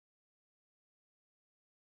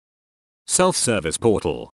Self Service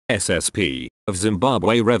Portal, SSP, of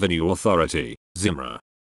Zimbabwe Revenue Authority, ZIMRA.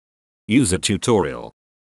 User Tutorial.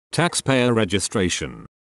 Taxpayer Registration.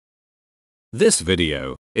 This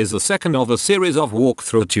video is the second of a series of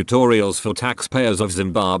walkthrough tutorials for taxpayers of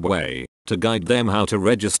Zimbabwe to guide them how to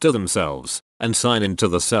register themselves and sign into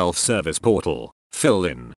the self-service portal, fill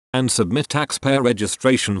in and submit taxpayer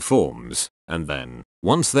registration forms, and then,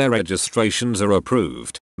 once their registrations are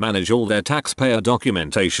approved, manage all their taxpayer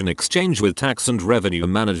documentation exchange with Tax and Revenue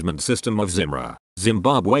Management System of ZIMRA,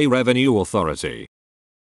 Zimbabwe Revenue Authority.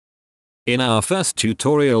 In our first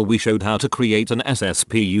tutorial we showed how to create an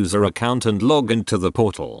SSP user account and log into the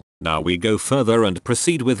portal. Now we go further and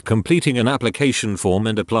proceed with completing an application form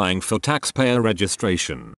and applying for taxpayer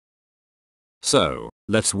registration. So,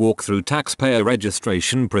 let's walk through taxpayer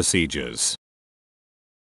registration procedures.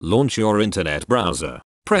 Launch your internet browser,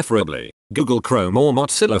 preferably Google Chrome or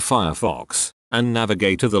Mozilla Firefox, and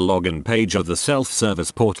navigate to the login page of the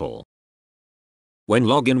self-service portal. When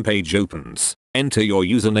login page opens, enter your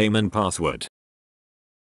username and password.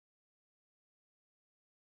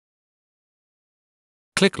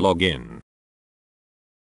 Click Login.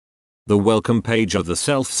 The welcome page of the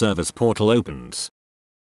self-service portal opens.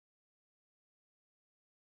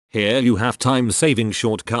 Here you have time-saving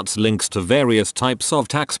shortcuts links to various types of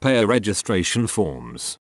taxpayer registration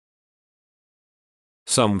forms.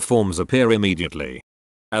 Some forms appear immediately,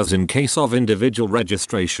 as in case of individual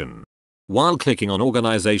registration. While clicking on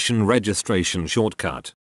Organization Registration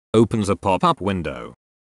shortcut, opens a pop-up window.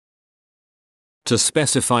 To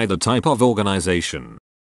specify the type of organization,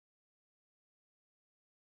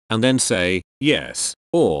 and then say yes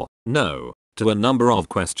or no to a number of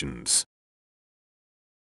questions.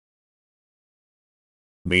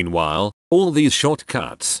 Meanwhile, all these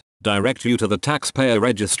shortcuts direct you to the taxpayer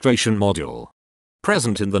registration module,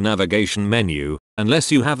 present in the navigation menu,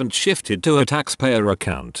 unless you haven't shifted to a taxpayer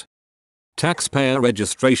account. Taxpayer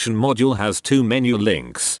registration module has two menu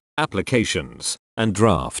links, Applications and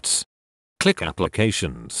Drafts. Click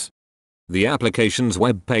Applications. The Applications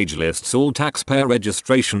web page lists all taxpayer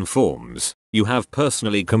registration forms you have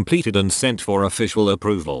personally completed and sent for official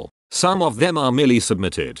approval. Some of them are merely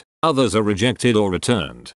submitted, others are rejected or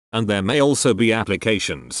returned, and there may also be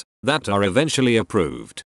applications that are eventually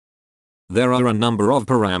approved. There are a number of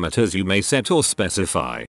parameters you may set or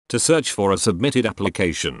specify to search for a submitted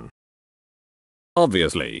application.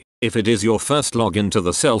 Obviously, if it is your first login to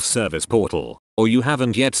the self-service portal, or you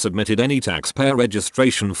haven't yet submitted any taxpayer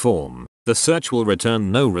registration form, the search will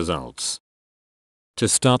return no results. To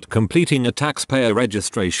start completing a taxpayer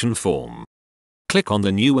registration form, click on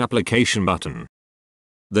the New Application button.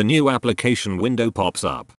 The New Application window pops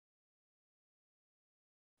up.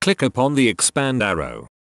 Click upon the Expand arrow.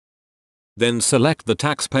 Then select the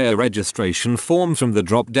taxpayer registration form from the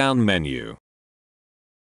drop-down menu.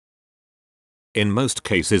 In most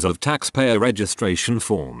cases of taxpayer registration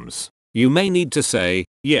forms, you may need to say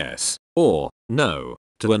yes or no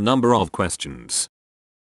to a number of questions.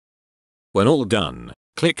 When all done,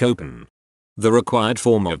 click Open. The required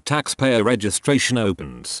form of taxpayer registration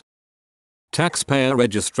opens. Taxpayer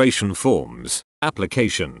registration forms,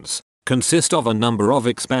 applications, consist of a number of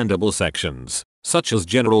expandable sections, such as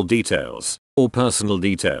general details, or personal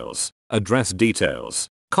details, address details,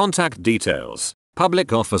 contact details,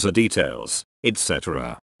 public officer details,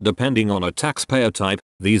 etc. Depending on a taxpayer type,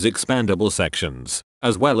 these expandable sections,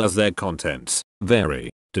 as well as their contents, vary.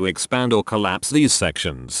 To expand or collapse these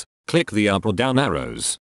sections, click the up or down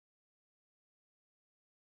arrows.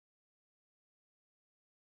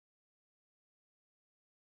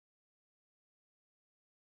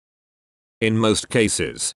 In most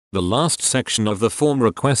cases, the last section of the form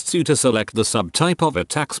requests you to select the subtype of a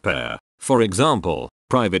taxpayer, for example,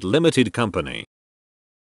 private limited company,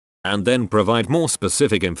 and then provide more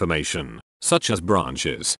specific information, such as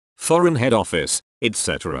branches, foreign head office,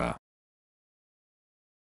 etc.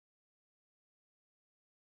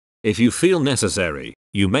 If you feel necessary,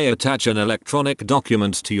 you may attach an electronic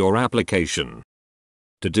document to your application.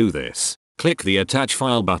 To do this, click the Attach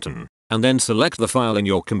File button, and then select the file in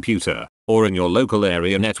your computer, or in your local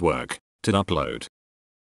area network, to upload.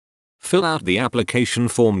 Fill out the application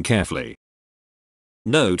form carefully.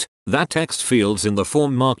 Note that text fields in the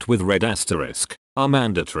form marked with red asterisk are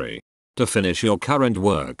mandatory. To finish your current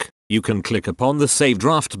work, you can click upon the Save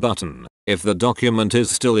Draft button if the document is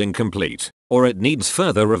still incomplete, or it needs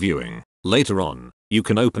further reviewing. Later on, you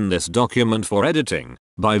can open this document for editing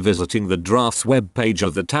by visiting the Drafts web page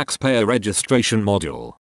of the Taxpayer Registration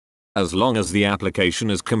module. As long as the application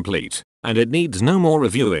is complete, and it needs no more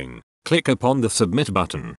reviewing, click upon the Submit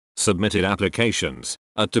button. Submitted applications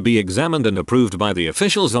are to be examined and approved by the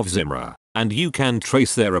officials of ZIMRA. and you can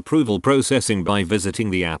trace their approval processing by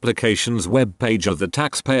visiting the application's webpage of the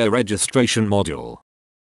Taxpayer Registration module.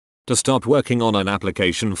 To start working on an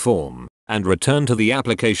application form and return to the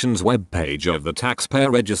application's webpage of the Taxpayer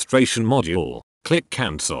Registration module, click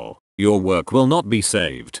Cancel. Your work will not be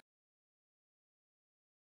saved.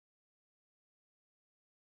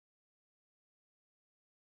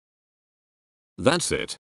 That's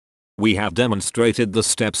it. We have demonstrated the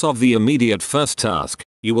steps of the immediate first task.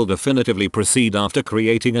 You will definitively proceed after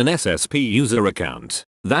creating an SSP user account,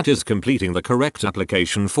 that is completing the correct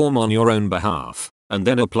application form on your own behalf, and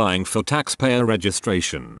then applying for taxpayer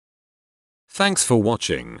registration. Thanks for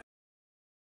watching.